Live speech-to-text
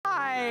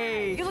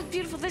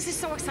beautiful. This is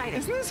so exciting.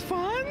 Isn't this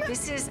fun?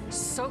 This is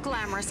so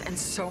glamorous and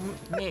so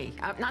me.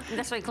 Not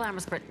necessarily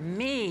glamorous, but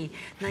me.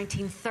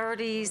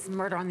 1930s,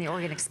 Murder on the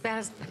Orient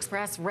Express,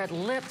 red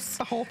lips.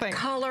 The whole thing.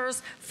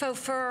 Colors, faux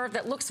fur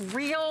that looks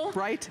real.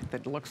 Right,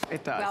 that looks,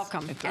 it does.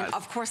 Welcome. It does. And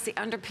of course the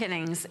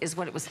underpinnings is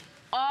what it was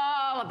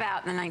all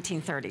about in the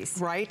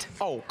 1930s. Right?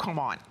 Oh, come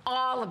on.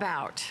 All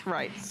about.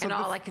 Right. So and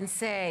all I can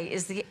say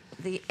is the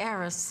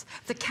heiress,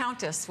 the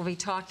Countess, will be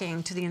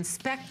talking to the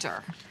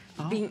inspector,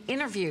 being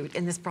interviewed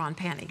in this bra and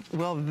panty.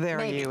 Well, there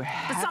Maybe. you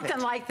have But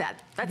something it. like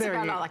that. That's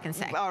about all I can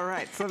say. All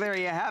right, so there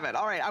you have it.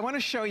 All right, I want to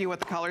show you what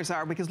the colors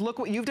are because look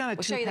what you've done.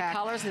 We'll show you the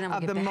colors and then we'll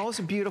of get the back.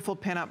 most beautiful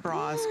pinup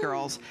bras,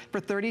 girls, for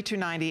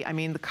 $32.90. I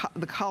mean,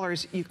 the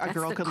colors a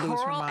girl could lose her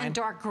coral mind. and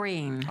dark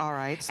green. All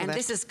right, so and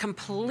this is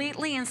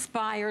completely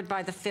inspired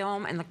by the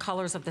film and the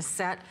colors of the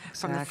set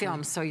from the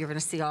film. So you're going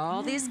to see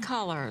all these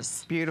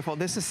colors. Beautiful.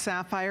 This is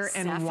sapphire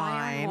and wine.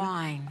 Sapphire and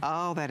wine.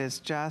 Oh, that is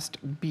just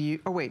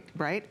beautiful. Oh wait,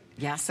 right?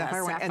 Yes,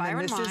 sapphire wine. And then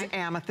this is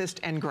amethyst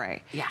and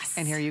gray. Yes.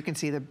 And here you can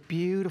see the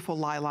beautiful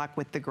lilac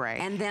with the gray.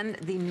 And then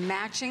the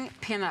matching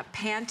pinup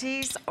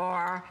panties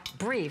or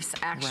briefs,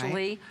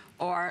 actually,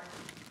 are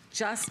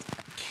just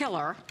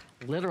killer.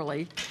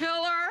 Literally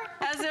killer,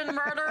 as in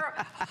Murder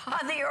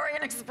on the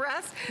Orient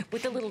Express,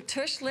 with a little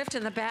tush lift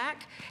in the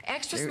back.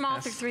 Extra small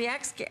through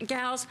 3X,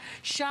 gals.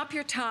 Shop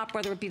your top,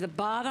 whether it be the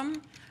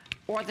bottom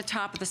or the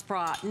top of this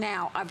bra.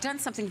 Now, I've done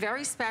something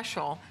very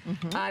special.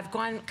 I've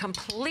gone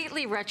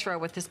completely retro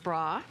with this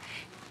bra,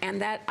 and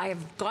that I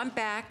have gone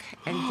back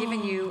and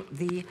given you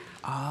the...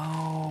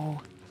 Oh,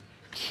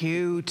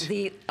 cute.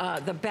 The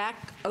back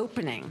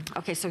opening.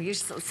 Okay, so you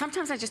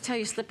sometimes I just tell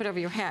you slip it over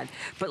your head,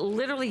 but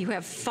literally you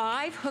have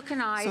 5 hook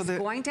and eyes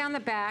going down the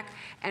back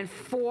and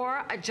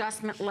 4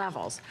 adjustment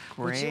levels,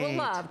 which you will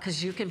love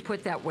because you can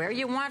put that where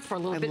you want for a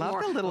little bit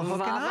more. I love the little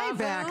hook and eye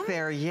back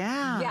there,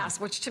 yeah. Yes,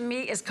 which to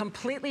me is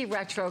completely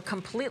retro,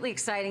 completely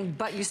exciting,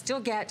 but you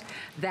still get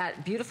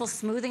that beautiful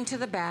smoothing to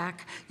the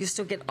back. You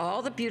still get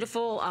all the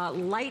beautiful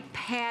light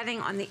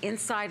padding on the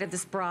inside of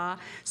this bra,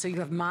 so you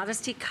have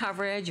modesty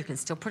coverage. You can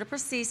still put a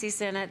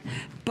prosthesis in it,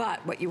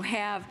 but what you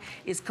have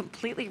is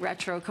completely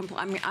retro.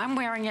 I mean, I'm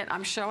wearing it.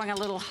 I'm showing a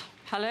little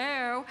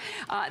hello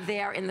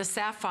there in the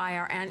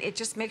sapphire, and it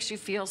just makes you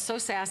feel so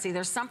sassy.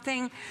 There's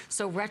something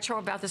so retro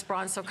about this bra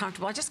and so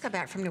comfortable. I just got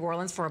back from New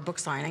Orleans for a book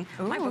signing.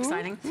 My book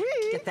signing.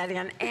 Get that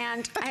in.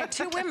 And I had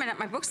 2 women at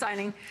my book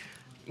signing,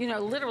 you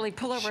know, literally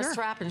pull over a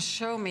strap and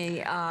show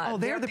me oh,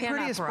 they're the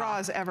prettiest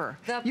bras ever.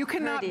 You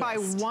cannot buy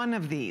one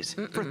of these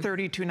for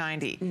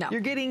 $32.90. No. You're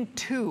getting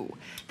 2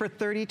 for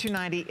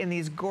 $32.90 in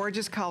these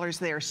gorgeous colors.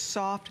 They are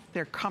soft,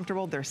 they're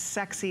comfortable, they're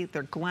sexy,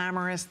 they're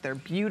glamorous, they're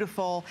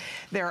beautiful,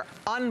 they're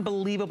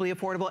unbelievably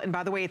affordable. And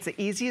by the way, it's the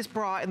easiest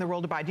bra in the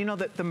world to buy. Do you know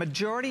that the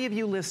majority of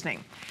you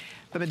listening,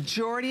 the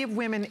majority of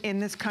women in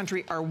this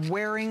country are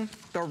wearing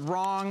the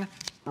wrong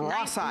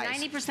bra size.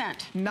 90%.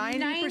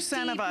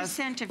 90% of us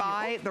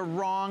buy the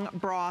wrong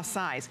bra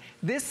size.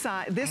 This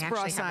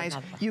bra size,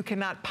 you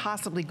cannot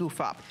possibly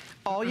goof up.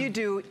 All you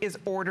do is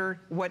order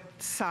what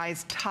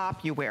size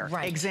top you wear.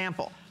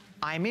 Example,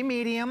 I'm a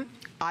medium.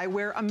 I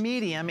wear a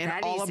medium in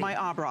all of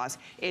my bras.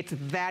 It's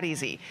that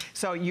easy.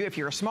 So if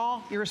you're a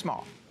small, you're a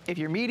small. If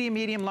you're medium,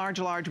 medium, large,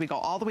 large, we go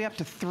all the way up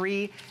to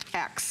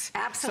 3X.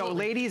 Absolutely. So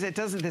ladies,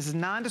 this is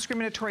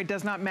non-discriminatory. It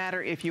does not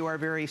matter if you are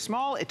very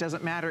small. It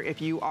doesn't matter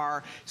if you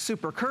are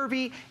super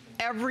curvy.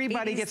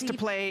 Everybody gets to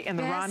play in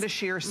the Rhonda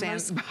Shear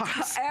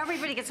sandbox.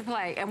 Everybody gets to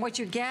play. And what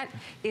you get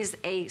is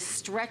a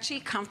stretchy,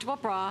 comfortable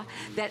bra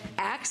that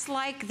acts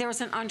like there's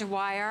an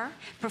underwire,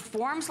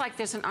 performs like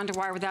there's an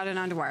underwire without an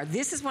underwire.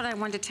 This is what I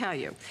wanted to tell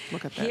you.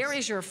 Look at this. Here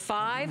is your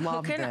 5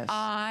 hook and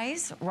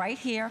eyes right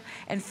here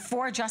and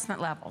 4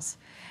 adjustment levels.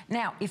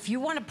 Now, if you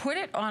want to put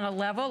it on a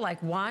level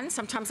like 1,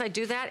 sometimes I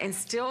do that, and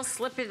still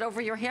slip it over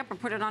your hip or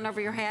put it on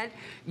over your head,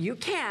 you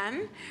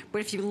can.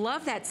 But if you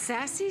love that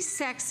sassy,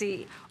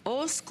 sexy,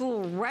 old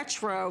school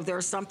retro,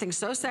 there's something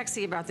so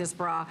sexy about this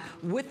bra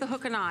with the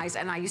hook and eyes.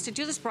 And I used to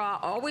do this bra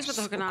always with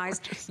the hook and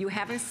eyes. You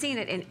haven't seen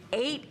it in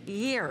 8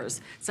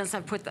 years since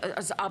I've put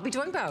I'll be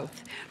doing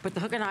both. But the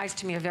hook and eyes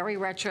to me are very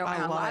retro.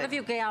 And a lot of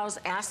you gals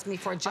asked me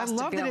for adjustability.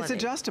 I love that it's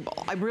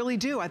adjustable. I really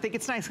do. I think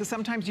it's nice because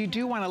sometimes you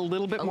do want a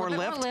little bit more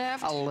lift,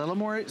 a little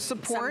more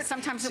support.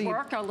 Sometimes at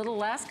work a little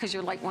less because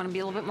you want to be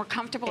a little bit more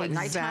comfortable at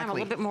nighttime, a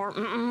little bit more.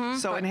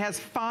 So it has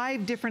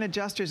 5 different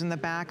adjusters in the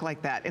back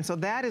like that. And so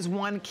that is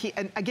one key.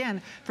 And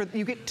again,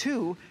 you get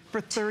 2 for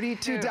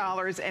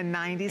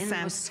 $32.90. In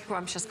those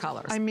scrumptious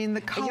colors. I mean,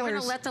 the colors. And you're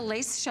going to let the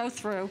lace show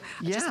through.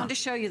 I just wanted to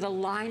show you the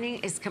lining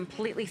is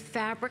completely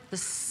fabric, the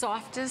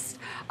softest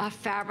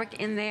fabric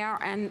in there.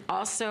 And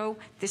also,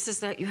 this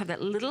is you have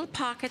that little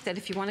pocket that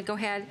if you want to go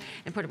ahead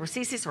and put a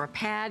prosthesis or a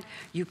pad,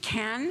 you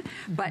can.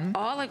 But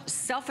all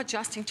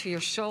self-adjusting to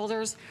your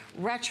shoulders,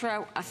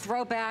 retro, a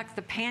throwback,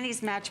 the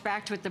panties match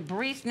back to it, the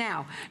brief.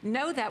 Now,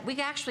 know that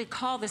we actually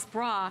call this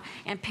bra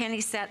and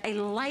panty set a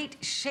light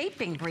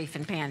shaping brief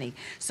and panty.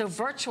 So So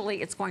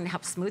virtually, it's going to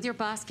help smooth your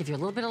bust, give you a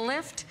little bit of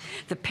lift.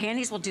 The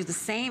panties will do the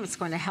same. It's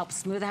going to help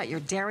smooth out your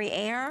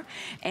derriere.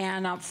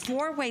 And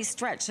 4-way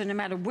stretch, so no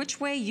matter which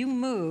way you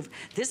move,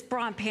 this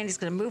bra and panty is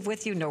going to move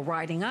with you. No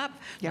riding up,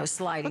 no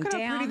sliding Look at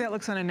down. how pretty that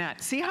looks on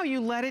Annette. See how you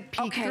let it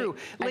peek through.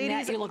 Ladies,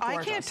 Annette, you look gorgeous.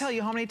 I can't tell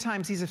you how many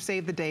times these have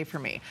saved the day for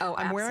me. Oh,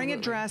 I'm wearing a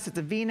dress, it's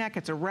a V-neck,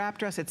 it's a wrap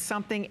dress, it's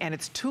something, and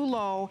it's too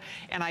low,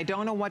 and I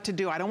don't know what to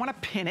do. I don't want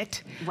to pin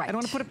it. I don't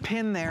want to put a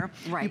pin there.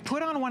 You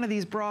put on one of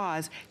these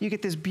bras, you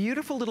get this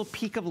beautiful little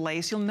peak of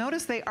lace. You'll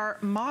notice they are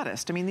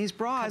modest. I mean, these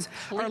bras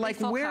are like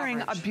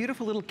wearing a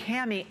beautiful little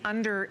cami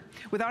under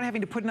without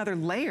having to put another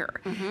layer.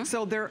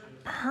 So they're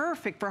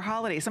perfect for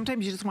holidays.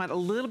 Sometimes you just want a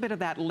little bit of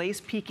that lace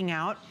peeking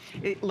out.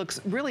 It looks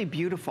really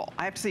beautiful.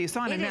 I have to say, you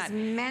saw it in that. It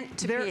is meant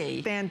to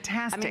be. They're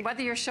fantastic. I mean,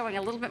 whether you're showing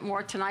a little bit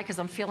more tonight because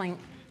I'm feeling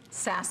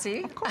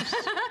sassy, of course,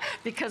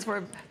 because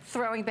we're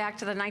throwing back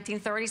to the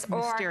 1930s,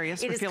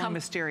 mysterious. We're feeling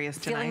mysterious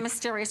tonight. Feeling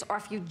mysterious, or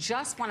if you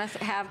just want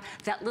to have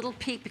that little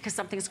peak because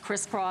something's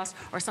crisscross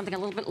or something a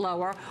little bit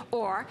lower,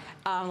 or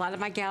a lot of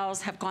my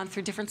gals have gone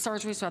through different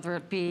surgeries, whether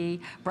it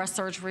be breast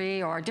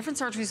surgery or different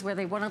surgeries where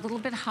they want a little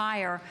bit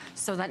higher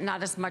so that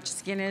not as much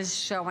skin is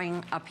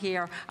showing up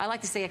here. I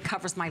like to say it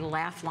covers my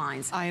laugh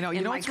lines. I know.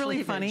 You know what's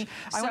really funny?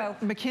 So,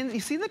 Mackenzie,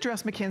 you see the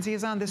dress Mackenzie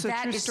is on? This is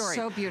a true story.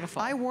 That is so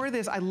beautiful. I wore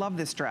this. I love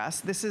this dress.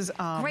 This is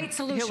great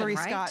solution, Hillary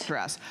right? Scott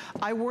dress.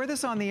 I wore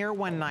this on the air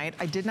one night.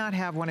 I did not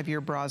have one of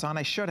your bras on.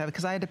 I should have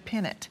because I had to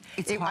pin it.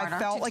 I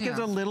felt like it was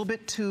a little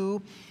bit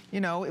too,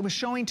 you know, it was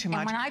showing too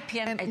much. And when I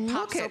pin, it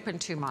pops open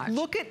too much.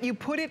 Look at, you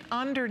put it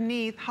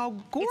underneath. How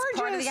gorgeous. It's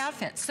part of the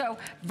outfit. So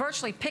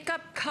virtually pick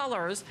up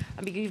colors.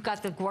 I mean, you've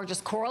got the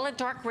gorgeous coral and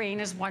dark green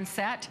is one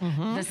set.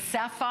 The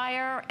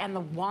sapphire and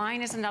the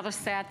wine is another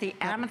set. The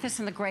amethyst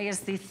and the gray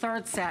is the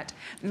third set.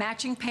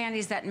 Matching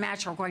panties that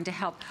match are going to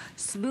help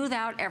smooth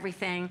out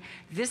everything.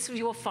 This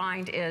you will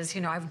find is, you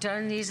know, I've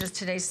done these as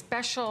today's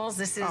specials.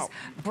 This is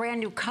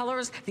brand new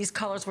colors. These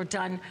colors were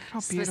done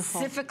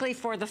specifically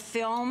for the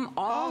film,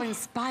 all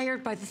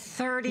inspired by the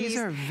 30s. These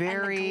are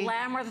very and the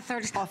glamour of the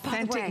 30s.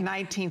 authentic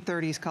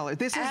 1930s color.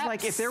 This is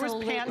like if there was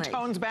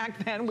Pantones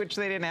back then, which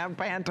they didn't have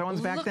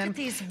Pantones back then.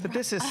 But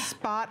this is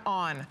spot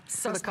on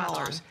for the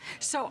colors.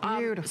 So,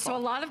 so a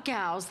lot of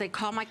gals, they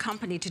call my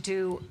company to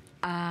do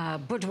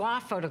boudoir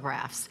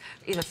photographs,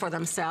 either for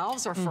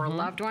themselves or for a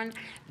loved one.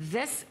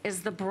 This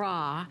is the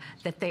bra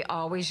that they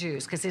always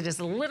use because it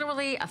is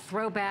literally a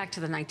throwback to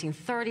the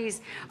 1930s.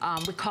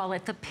 We call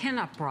it the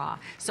pinup bra.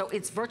 So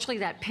it's virtually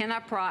that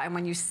pinup bra, and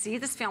when you see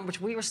this film,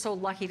 which we were so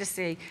lucky to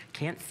see,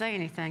 can't say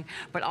anything,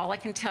 but all I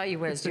can tell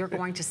you is you're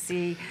going to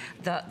see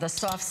the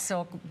soft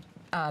silk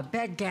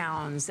bed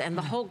gowns and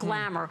the whole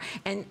glamour,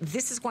 and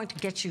this is going to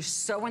get you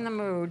so in the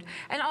mood,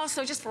 and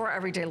also just for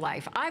everyday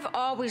life. I've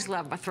always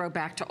loved a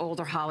throwback to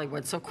older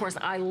Hollywood, so of course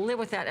I live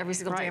with that every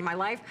single day of my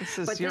life.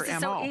 But this is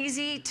so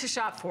easy to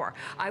shop for.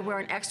 I wear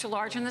an extra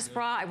large in this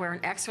bra, I wear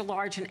an extra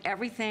large in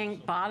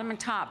everything, bottom and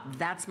top.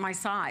 That's my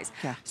size.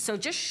 So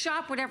just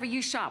shop whatever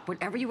you shop,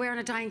 whatever you wear in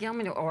a Diane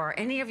Gilman or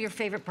any of your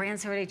favorite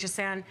brands here at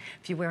HSN.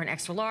 If you wear an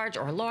extra large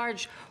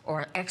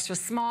or extra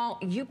small,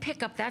 you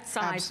pick up that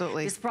size.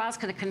 This bra is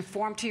going to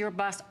conform to your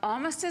bust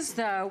almost as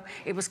though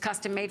it was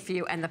custom made for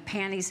you, and the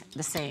panties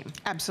the same.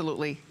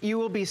 Absolutely. You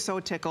will be so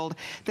tickled.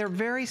 They're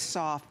very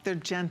soft. They're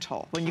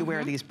gentle when you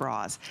wear these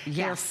bras.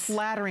 They're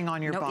flattering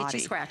on your body. No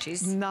itchy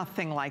scratchies.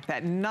 Nothing like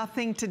that.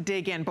 Nothing to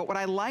dig in. But what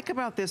I like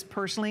about this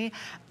personally,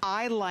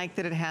 I like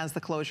that it has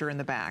the closure in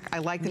the back. I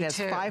like that it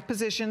has 5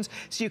 positions,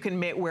 so you can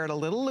wear it a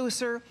little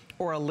looser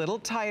or a little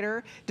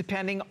tighter,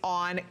 depending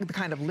on the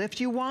kind of lift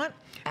you want.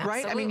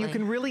 Right? I mean, you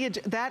can really,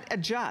 that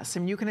adjusts,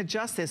 and you can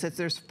adjust this.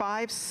 There's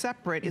 5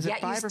 separate, is it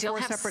 5 or 4 separate? You still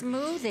have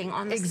smoothing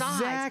on the sides.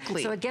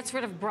 Exactly. So it gets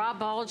rid of bra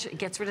bulge, it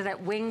gets rid of that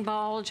wing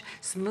bulge,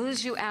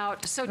 smooths you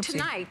out. So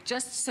tonight,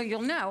 just so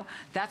you'll know,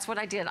 that's what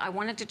I did. I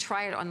wanted to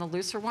try it on the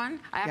looser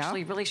one. I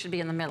actually really should be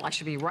in the middle. I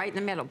should be right in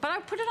the middle. But I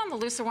put it on the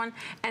looser one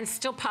and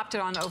still popped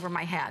it on over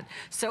my head.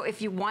 So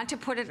if you want to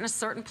put it in a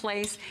certain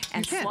place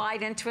and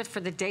slide into it for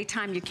the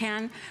daytime, you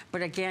can.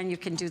 But again, you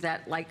can do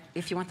that, like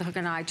if you want the hook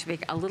and eye to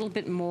make a little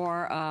bit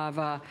more of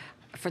a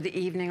for the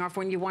evening, or if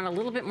when you want a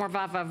little bit more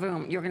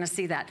va-va-voom, you're gonna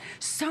see that.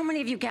 So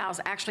many of you gals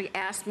actually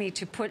asked me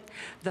to put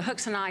the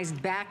hooks and eyes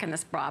back in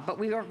this bra, but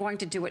we are going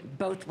to do it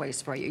both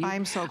ways for you.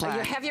 I'm so glad.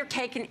 You have your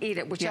cake and eat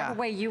it, whichever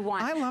way you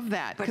want. I love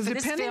that, because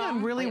depending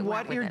on really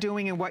what you're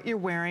doing and what you're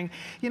wearing,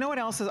 you know what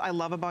else is I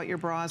love about your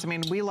bras? I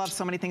mean, we love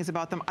so many things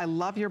about them. I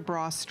love your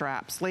bra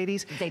straps.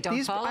 Ladies, they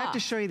don't fall off. I have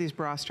to show you these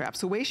bra straps.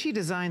 The way she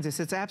designs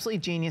this, it's absolutely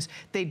genius.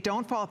 They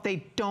don't fall off,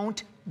 they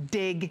don't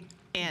dig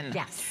in.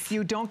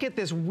 You don't get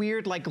this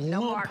weird like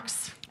lump.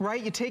 Marks.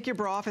 Right? You take your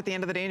bra off at the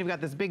end of the day and you've got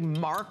this big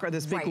mark or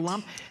this big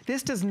lump.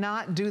 This does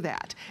not do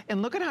that.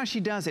 And look at how she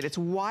does it. It's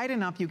wide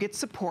enough, you get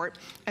support,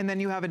 and then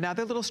you have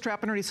another little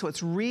strap underneath, so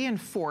it's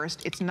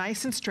reinforced. It's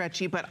nice and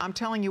stretchy, but I'm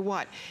telling you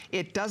what,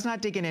 it does not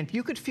dig in. If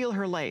you could feel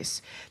her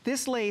lace,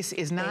 this lace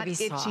is not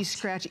itchy,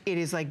 scratchy. It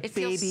is like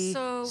baby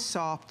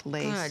soft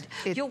lace.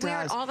 You'll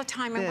wear it all the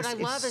time, and what I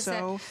love is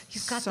that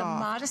you've got the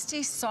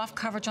modesty, soft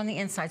coverage on the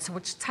inside, so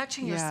what's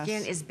touching your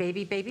skin is baby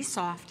baby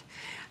soft.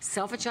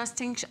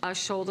 Self-adjusting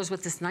shoulders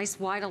with this nice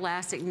wide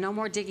elastic, no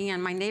more digging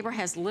in. My neighbor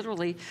has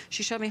literally,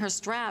 she showed me her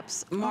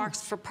straps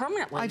marks for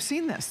permanently. I've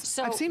seen this.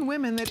 So I've seen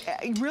women that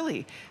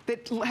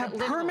have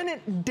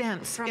permanent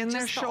dents in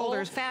their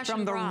shoulders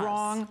from the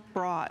wrong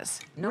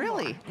bras.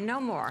 No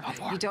more.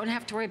 You don't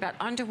have to worry about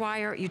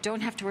underwire. You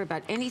don't have to worry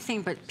about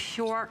anything but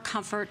pure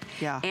comfort.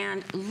 Yeah.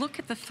 And look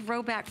at the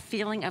throwback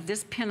feeling of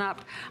this pinup.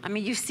 I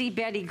mean, you see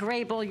Betty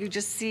Grable, you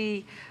just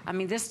see, I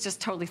mean, this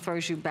just totally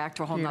throws you back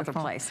to a whole nother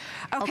place.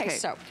 Okay,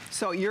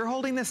 so you're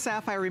holding the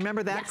sapphire.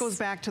 Remember, that goes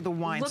back to the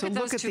wine. So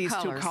look at these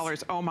two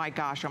colors. Oh my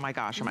gosh, oh my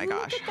gosh, oh my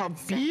gosh. How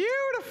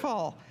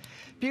beautiful.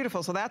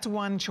 Beautiful. So that's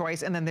one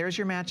choice. And then there's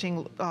your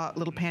matching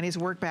little panties,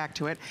 work back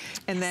to it.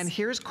 And then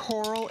here's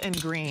coral and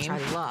green.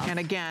 Which I love. And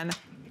again,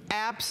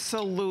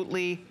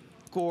 absolutely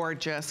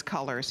gorgeous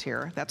colors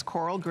here. That's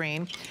coral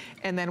green.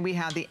 And then we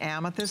have the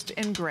amethyst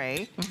and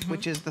gray,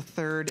 which is the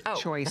third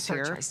choice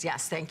here.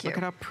 Yes, thank you. Look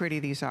at how pretty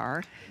these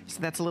are. So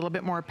that's a little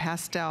bit more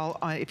pastel,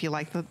 if you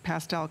like the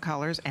pastel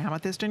colors,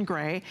 amethyst and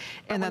gray.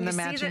 And then the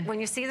matching. When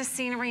you see the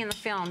scenery in the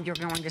film, you're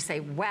going to say,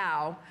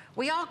 wow,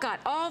 we all got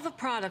all the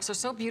products are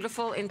so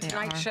beautiful in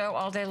tonight's show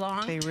all day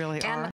long. They really are.